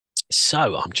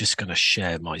So I'm just going to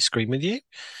share my screen with you.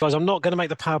 Guys, I'm not going to make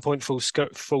the PowerPoint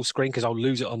full screen because I'll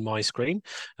lose it on my screen.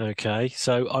 Okay,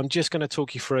 so I'm just going to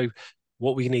talk you through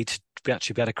what we need to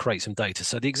actually be able to create some data.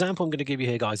 So the example I'm going to give you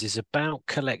here, guys, is about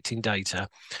collecting data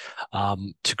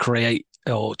to create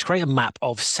a map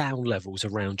of sound levels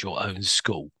around your own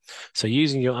school. So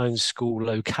using your own school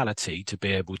locality to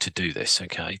be able to do this.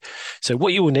 Okay, so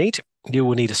what you will need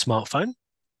a smartphone,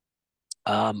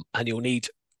 and you'll need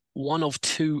one of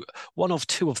two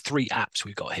of three apps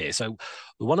we've got here. So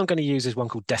the one I'm going to use is one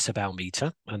called Decibel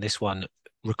Meter, and this one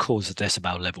records the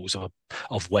decibel levels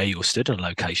of where you're stood in a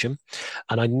location.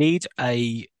 And I need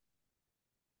a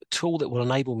tool that will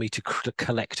enable me to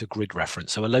collect a grid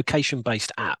reference, so a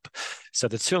location-based app. So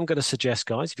the two I'm going to suggest,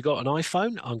 guys, if you've got an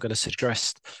iPhone, I'm going to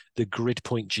suggest the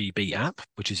GridPoint GB app,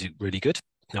 which is really good.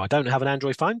 Now, I don't have an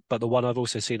Android phone, but the one I've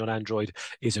also seen on Android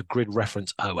is a Grid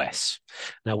Reference OS.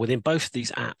 Now, within both of these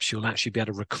apps, you'll actually be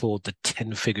able to record the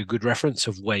 10-figure grid reference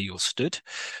of where you're stood.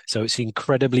 So it's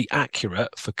incredibly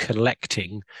accurate for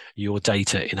collecting your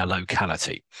data in a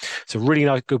locality. So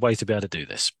really good way to be able to do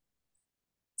this.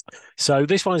 So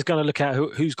this one is going to look at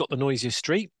who's got the noisiest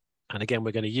street. And again,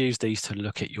 we're going to use these to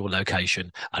look at your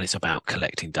location, and it's about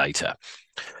collecting data.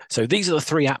 So these are the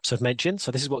three apps I've mentioned.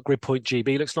 So this is what GridPoint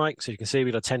GB looks like. So you can see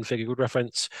we've got a 10-figure grid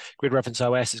reference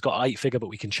OS. It's got 8-figure, but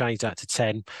we can change that to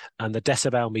 10. And the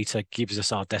decibel meter gives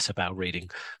us our decibel reading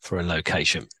for a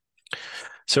location.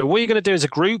 So what you're going to do as a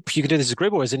group, you can do this as a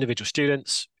group or as individual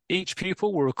students. Each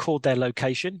pupil will record their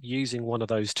location using one of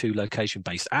those two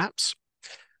location-based apps.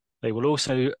 They will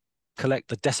also collect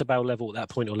the decibel level at that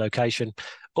point or location.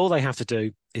 All they have to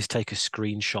do is take a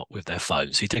screenshot with their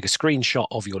phone. So you take a screenshot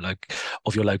of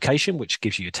your location, which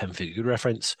gives you a 10-figure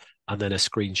reference, and then a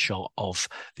screenshot of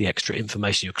the extra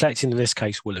information you're collecting. In this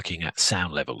case, we're looking at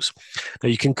sound levels. Now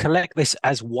you can collect this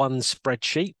as one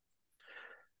spreadsheet.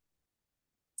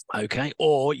 Okay,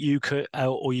 or you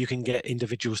can get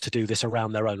individuals to do this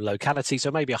around their own locality. So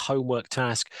maybe a homework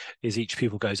task is each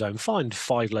pupil goes home, find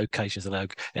 5 locations in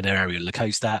their area,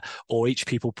 locates that, or each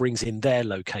pupil brings in their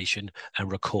location and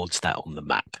records that on the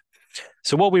map.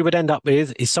 So what we would end up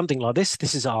with is something like this.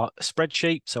 This is our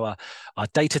spreadsheet, so our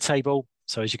data table.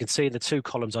 So as you can see in the 2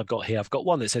 columns I've got here, I've got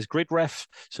one that says grid ref.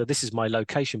 So this is my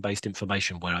location-based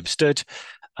information where I'm stood.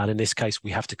 And in this case,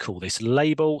 we have to call this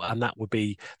label, and that would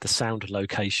be the sound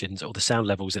locations or the sound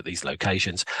levels at these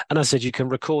locations. And as I said, you can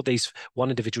record these one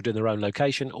individual in their own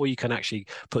location, or you can actually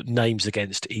put names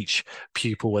against each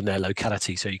pupil and their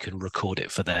locality, so you can record it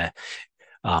for their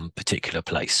particular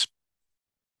place.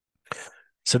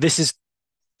 So this is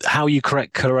how you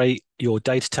create your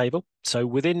data table. So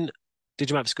within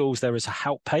Digimap Schools, there is a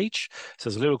help page. So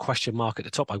there's a little question mark at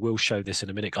the top. I will show this in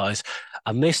a minute, guys.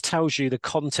 And this tells you the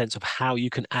contents of how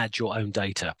you can add your own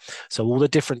data. So all the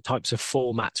different types of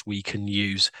formats we can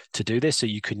use to do this. So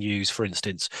you can use, for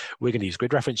instance, we're going to use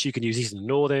grid reference. You can use Eastern and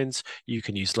Northerns. You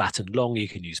can use Latin long. You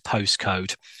can use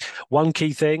postcode. One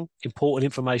key thing, important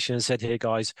information, as I said here,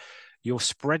 guys, your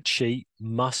spreadsheet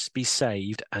must be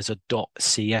saved as a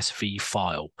 .csv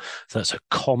file. So that's a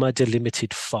comma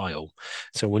delimited file.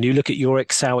 So when you look at your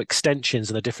Excel extensions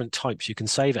and the different types you can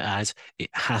save it as, it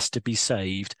has to be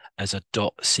saved as a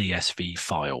 .csv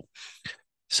file.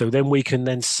 So then we can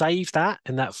then save that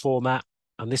in that format,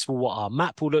 and this will what our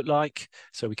map will look like.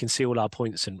 So we can see all our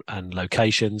points and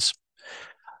locations.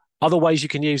 Other ways you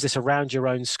can use this around your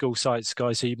own school sites,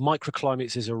 guys. So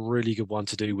microclimates is a really good one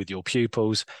to do with your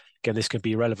pupils. Again, this can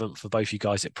be relevant for both you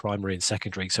guys at primary and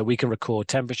secondary. So we can record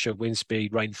temperature, wind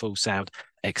speed, rainfall, sound,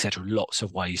 etc. Lots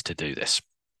of ways to do this.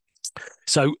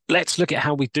 So let's look at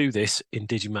how we do this in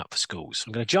Digimap for Schools.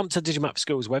 I'm going to jump to the Digimap for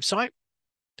Schools website,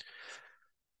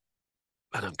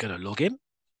 and I'm going to log in.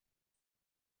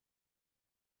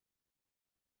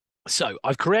 So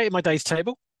I've created my data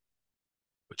table,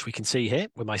 which we can see here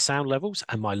with my sound levels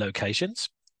and my locations.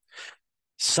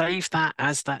 Save that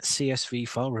as that CSV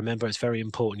file. Remember, it's very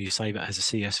important you save it as a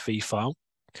CSV file.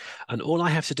 And all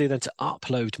I have to do then to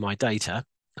upload my data,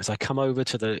 as I come over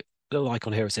to the little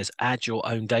icon here, it says add your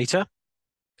own data.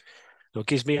 It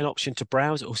gives me an option to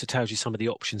browse. It also tells you some of the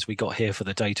options we got here for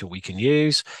the data we can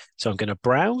use. So I'm going to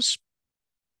browse.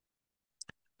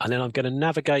 And then I'm going to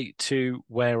navigate to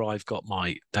where I've got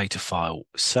my data file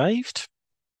saved,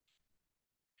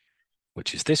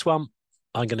 which is this one.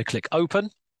 I'm going to click open.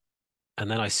 And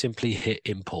then I simply hit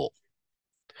import.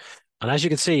 And as you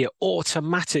can see, it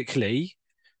automatically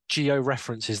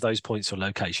geo-references those points or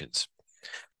locations.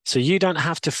 So you don't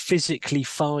have to physically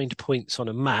find points on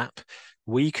a map.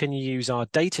 We can use our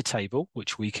data table,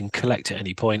 which we can collect at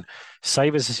any point,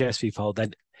 save as a CSV file,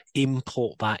 then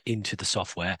import that into the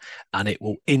software, and it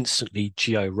will instantly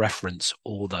geo-reference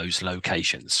all those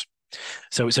locations.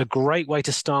 So it's a great way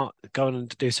to start going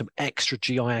and do some extra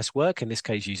GIS work, in this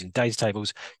case using data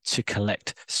tables to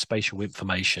collect spatial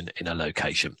information in a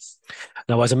location.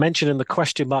 Now, as I mentioned in the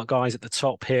question mark, guys, at the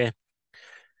top here,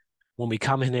 when we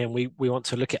come in here and we want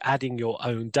to look at adding your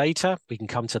own data, we can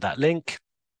come to that link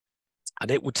and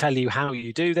it will tell you how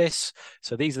you do this.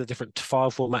 So these are the different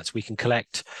file formats we can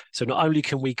collect. So not only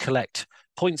can we collect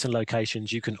points and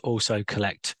locations, you can also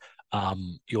collect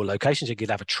your locations. You can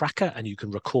have a tracker and you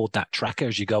can record that tracker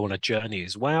as you go on a journey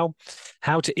as well.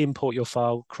 How to import your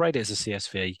file, create it as a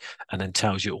CSV, and then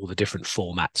tells you all the different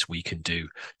formats we can do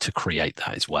to create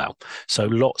that as well. So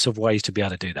lots of ways to be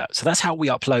able to do that. So that's how we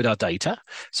upload our data.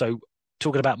 So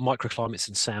talking about microclimates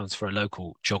and sounds for a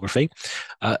local geography.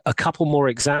 A couple more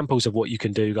examples of what you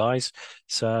can do, guys.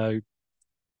 So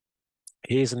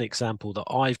here's an example that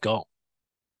I've got.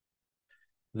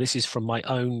 This is from my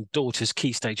own daughter's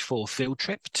Key Stage 4 field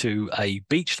trip to a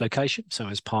beach location. So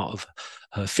as part of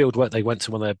her field work, they went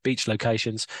to one of their beach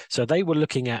locations. So they were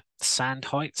looking at sand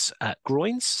heights at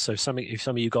groins. So if some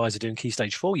of you guys are doing Key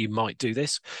Stage 4, you might do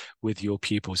this with your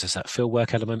pupils as that field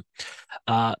work element.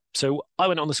 So I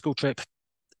went on the school trip.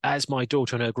 As my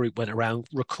daughter and her group went around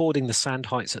recording the sand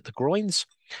heights at the groins,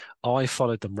 I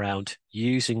followed them around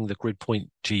using the GridPoint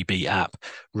GB app,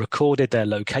 recorded their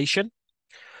location,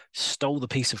 stole the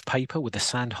piece of paper with the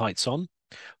sand heights on,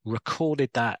 recorded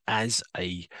that as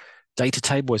a data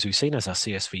table, as we've seen, as our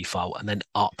CSV file, and then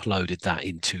uploaded that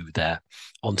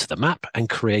onto the map and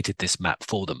created this map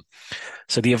for them.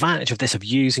 So the advantage of this, of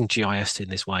using GIS in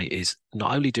this way, is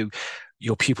not only do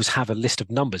your pupils have a list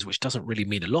of numbers, which doesn't really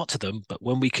mean a lot to them, but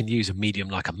when we can use a medium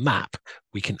like a map,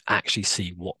 we can actually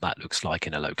see what that looks like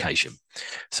in a location.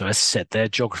 So as I said, their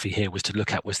geography here was to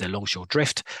look at was there longshore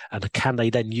drift, and can they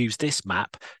then use this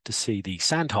map to see the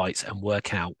sand heights and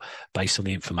work out, based on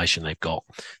the information they've got,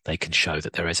 they can show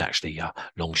that there is actually a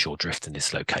longshore drift in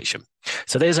this location.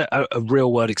 So there's a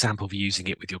real world example of using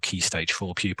it with your Key Stage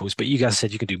 4 pupils, but you guys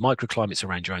said you can do microclimates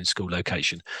around your own school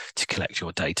location to collect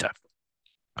your data.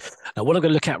 Now, what I'm going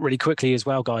to look at really quickly as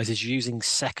well, guys, is using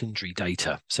secondary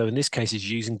data. So in this case,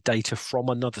 is using data from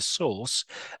another source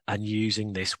and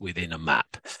using this within a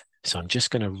map. So I'm just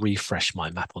going to refresh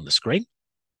my map on the screen.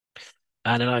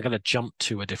 And then I'm going to jump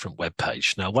to a different web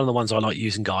page. Now, one of the ones I like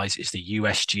using, guys, is the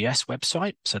USGS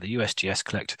website. So the USGS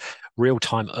collect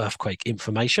real-time earthquake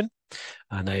information.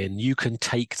 And then you can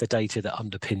take the data that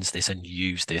underpins this and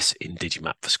use this in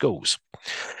Digimap for schools.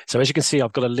 So as you can see,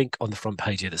 I've got a link on the front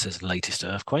page here that says latest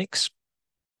earthquakes.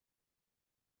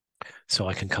 So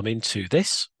I can come into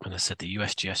this, and I said the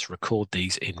USGS record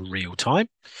these in real time.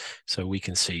 So we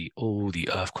can see all the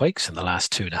earthquakes in the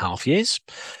last 2.5 years.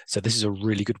 So this is a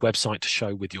really good website to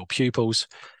show with your pupils,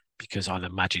 because I'd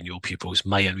imagine your pupils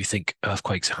may only think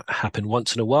earthquakes happen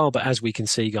once in a while. But as we can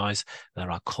see, guys,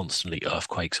 there are constantly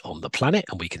earthquakes on the planet,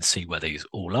 and we can see where these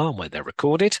all are and where they're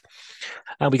recorded.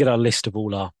 And we get our list of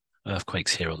all our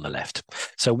earthquakes here on the left.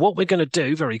 So what we're going to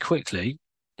do very quickly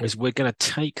is we're going to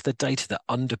take the data that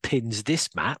underpins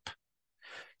this map,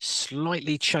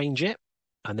 slightly change it,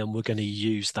 and then we're going to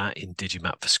use that in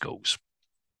Digimap for schools.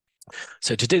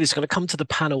 So to do this, I'm going to come to the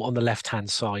panel on the left-hand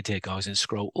side here, guys, and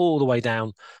scroll all the way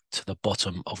down to the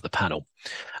bottom of the panel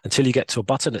until you get to a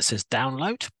button that says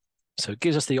download. So it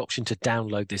gives us the option to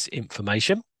download this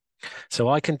information. So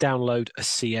I can download a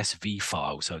CSV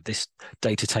file, so this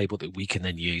data table that we can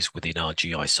then use within our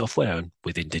GI software and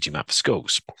within Digimap for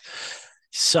schools.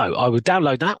 So I will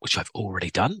download that, which I've already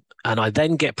done, and I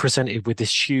then get presented with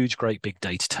this huge, great big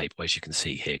data table, as you can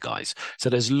see here, guys. So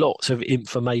there's lots of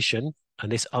information, and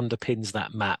this underpins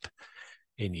that map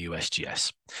in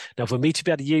USGS. Now, for me to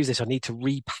be able to use this, I need to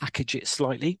repackage it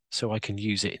slightly so I can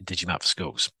use it in Digimap for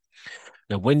schools.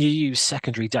 Now, when you use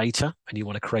secondary data and you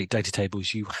want to create data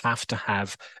tables, you have to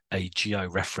have a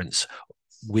geo-reference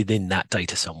within that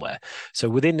data somewhere. So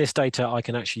within this data, I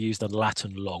can actually use the lat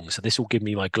and long. So this will give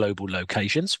me my global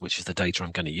locations, which is the data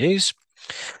I'm going to use.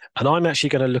 And I'm actually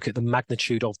going to look at the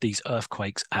magnitude of these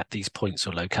earthquakes at these points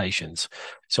or locations.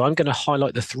 So I'm going to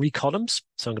highlight the 3 columns.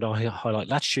 So I'm going to highlight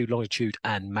latitude, longitude,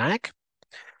 and mag.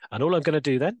 And all I'm going to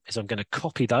do then is I'm going to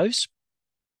copy those.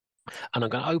 And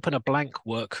I'm going to open a blank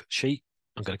worksheet.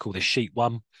 I'm going to call this sheet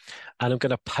 1. And I'm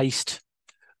going to paste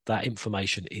that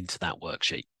information into that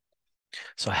worksheet.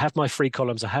 So I have my 3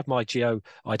 columns, I have my geo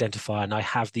identifier, and I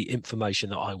have the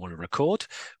information that I want to record,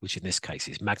 which in this case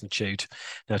is magnitude.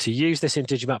 Now, to use this in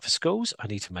Digimap for schools, I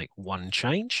need to make one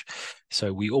change.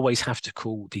 So we always have to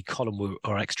call the column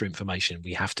or extra information,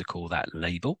 we have to call that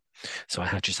label. So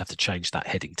I just have to change that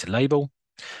heading to label.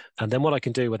 And then what I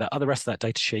can do with that other rest of that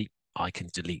data sheet, I can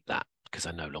delete that because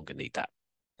I no longer need that.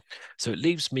 So it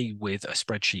leaves me with a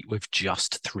spreadsheet with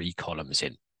just 3 columns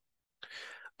in.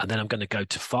 And then I'm going to go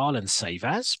to File and Save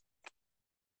As.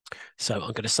 So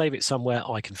I'm going to save it somewhere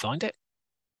I can find it,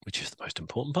 which is the most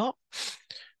important part.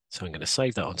 So I'm going to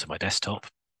save that onto my desktop.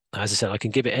 As I said, I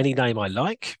can give it any name I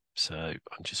like. So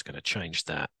I'm just going to change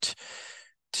that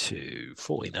to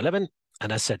 1411.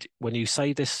 And as I said, when you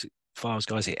save this files,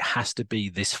 guys, it has to be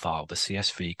this file, the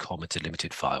CSV comma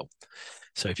delimited file.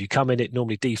 So if you come in, it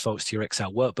normally defaults to your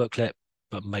Excel workbooklet,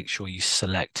 but make sure you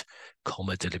select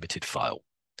comma delimited file.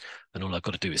 And all I've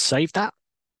got to do is save that.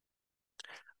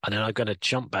 And then I'm going to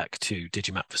jump back to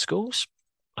Digimap for Schools,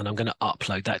 and I'm going to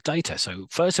upload that data. So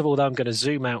first of all, I'm going to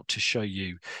zoom out to show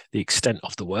you the extent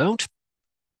of the world.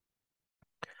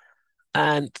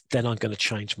 And then I'm going to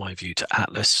change my view to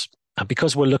Atlas. And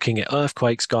because we're looking at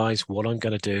earthquakes, guys, what I'm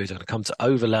going to do is I'm going to come to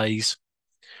Overlays.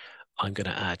 I'm going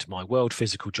to add my world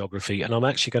physical geography, and I'm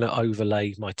actually going to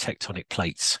overlay my tectonic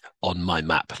plates on my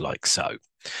map like so.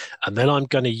 And then I'm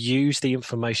going to use the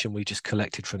information we just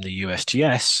collected from the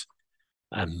USGS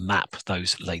and map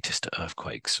those latest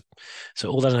earthquakes. So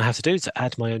all that I have to do is to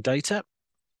add my own data,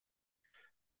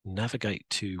 navigate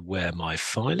to where my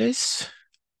file is.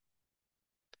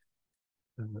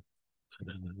 There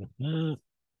we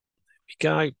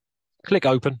go. Click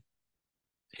open,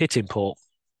 hit import.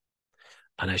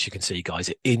 And as you can see, guys,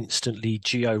 it instantly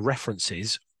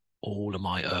geo-references all of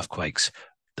my earthquakes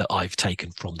that I've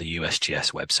taken from the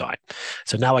USGS website.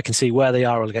 So now I can see where they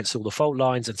are against all the fault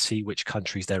lines and see which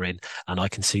countries they're in. And I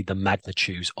can see the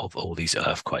magnitudes of all these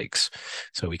earthquakes.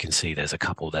 So we can see there's a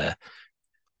couple there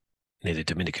near the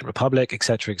Dominican Republic, et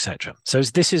cetera, et cetera. So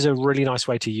this is a really nice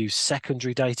way to use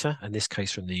secondary data, in this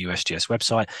case from the USGS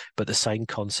website, but the same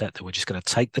concept that we're just going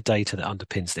to take the data that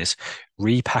underpins this,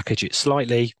 repackage it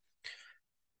slightly,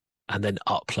 and then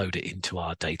upload it into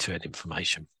our data and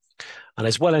information. And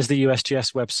as well as the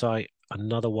USGS website,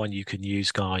 another one you can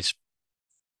use, guys,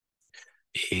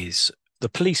 is the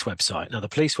police website. Now, the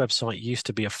police website used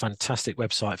to be a fantastic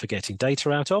website for getting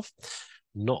data out of.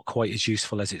 Not quite as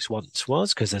useful as it once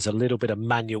was, because there's a little bit of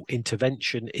manual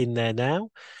intervention in there now.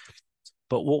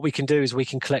 But what we can do is we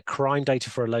can collect crime data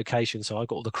for a location. So I've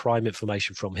got all the crime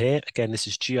information from here. Again, this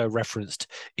is geo-referenced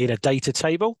in a data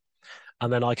table.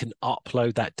 And then I can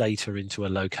upload that data into a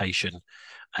location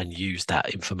and use that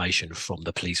information from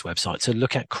the police website to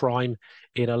look at crime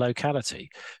in a locality.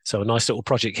 So a nice little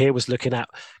project here was looking at,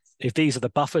 if these are the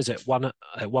buffers at 1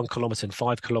 kilometre and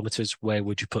 5 kilometres, where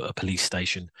would you put a police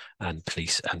station and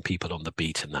police and people on the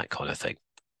beat and that kind of thing.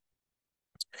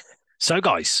 So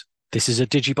guys, this is a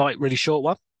DigiBite, really short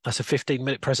one. That's a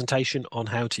 15-minute presentation on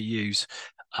how to use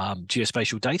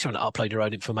geospatial data and upload your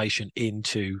own information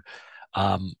into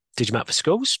Digimap for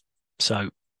Schools. So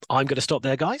I'm going to stop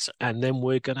there, guys, and then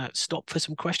we're going to stop for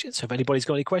some questions. So if anybody's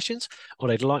got any questions or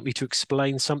they'd like me to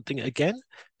explain something again,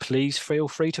 please feel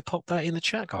free to pop that in the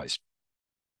chat, guys.